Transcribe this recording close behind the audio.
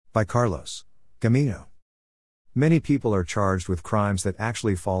By Carlos Gamino. Many people are charged with crimes that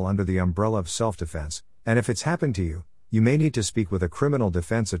actually fall under the umbrella of self-defense, and if it's happened to you, you may need to speak with a criminal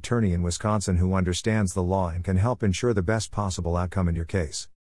defense attorney in Wisconsin who understands the law and can help ensure the best possible outcome in your case.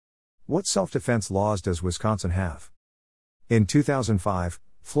 What self-defense laws does Wisconsin have? In 2005,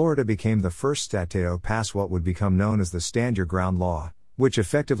 Florida became the first state to pass what would become known as the Stand Your Ground law, which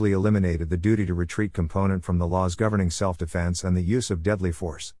effectively eliminated the duty to retreat component from the laws governing self-defense and the use of deadly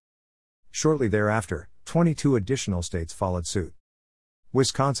force. Shortly thereafter, 22 additional states followed suit.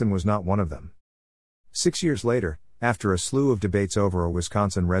 Wisconsin was not one of them. 6 years later, after a slew of debates over a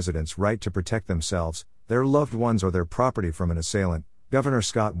Wisconsin resident's right to protect themselves, their loved ones or their property from an assailant, Governor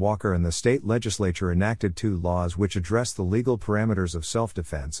Scott Walker and the state legislature enacted 2 laws which address the legal parameters of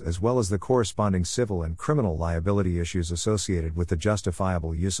self-defense as well as the corresponding civil and criminal liability issues associated with the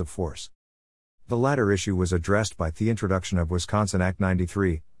justifiable use of force. The latter issue was addressed by the introduction of Wisconsin Act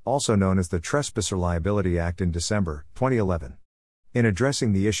 93, also known as the Trespasser Liability Act, in December 2011. In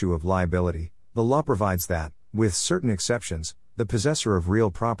addressing the issue of liability, the law provides that, with certain exceptions, the possessor of real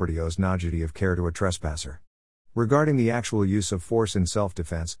property owes no duty of care to a trespasser. Regarding the actual use of force in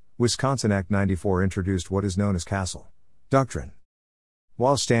self-defense, Wisconsin Act 94 introduced what is known as Castle Doctrine.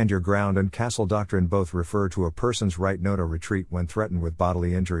 While Stand Your Ground and Castle Doctrine both refer to a person's right not to retreat when threatened with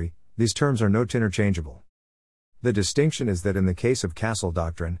bodily injury, these terms are not interchangeable. The distinction is that in the case of Castle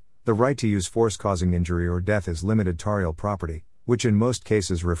Doctrine, the right to use force causing injury or death is limited to real property, which in most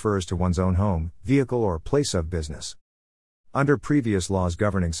cases refers to one's own home, vehicle or place of business. Under previous laws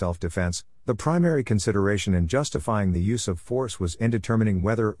governing self-defense, the primary consideration in justifying the use of force was in determining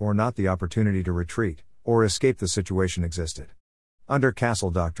whether or not the opportunity to retreat, or escape the situation existed. Under Castle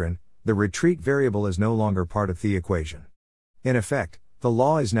Doctrine, the retreat variable is no longer part of the equation. In effect, the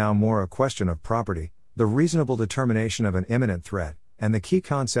law is now more a question of property, the reasonable determination of an imminent threat, and the key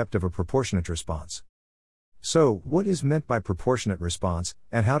concept of a proportionate response. So, what is meant by proportionate response,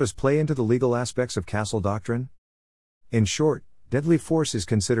 and how does it play into the legal aspects of Castle Doctrine? In short, deadly force is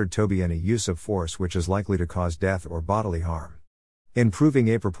considered to be any use of force which is likely to cause death or bodily harm. In proving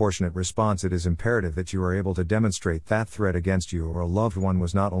a proportionate response, it is imperative that you are able to demonstrate that threat against you or a loved one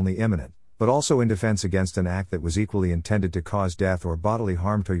was not only imminent, but also in defense against an act that was equally intended to cause death or bodily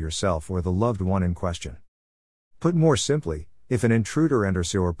harm to yourself or the loved one in question. Put more simply, if an intruder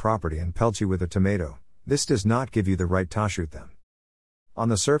enters your property and pelts you with a tomato, this does not give you the right to shoot them. On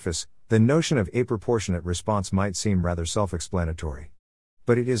the surface, the notion of a proportionate response might seem rather self-explanatory.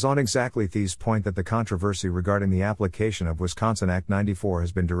 But it is on exactly this point that the controversy regarding the application of Wisconsin Act 94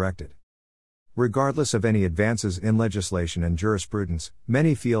 has been directed. Regardless of any advances in legislation and jurisprudence,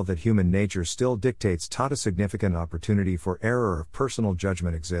 many feel that human nature still dictates that a significant opportunity for error of personal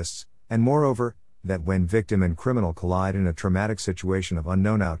judgment exists, and moreover, that when victim and criminal collide in a traumatic situation of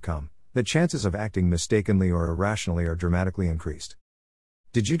unknown outcome, the chances of acting mistakenly or irrationally are dramatically increased.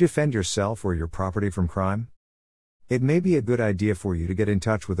 Did you defend yourself or your property from crime? It may be a good idea for you to get in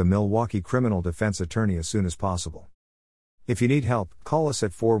touch with a Milwaukee criminal defense attorney as soon as possible. If you need help, call us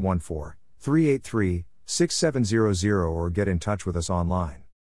at 414-383-6700 or get in touch with us online.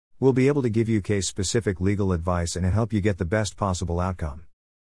 We'll be able to give you case-specific legal advice and help you get the best possible outcome.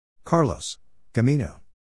 Carlos Gamino.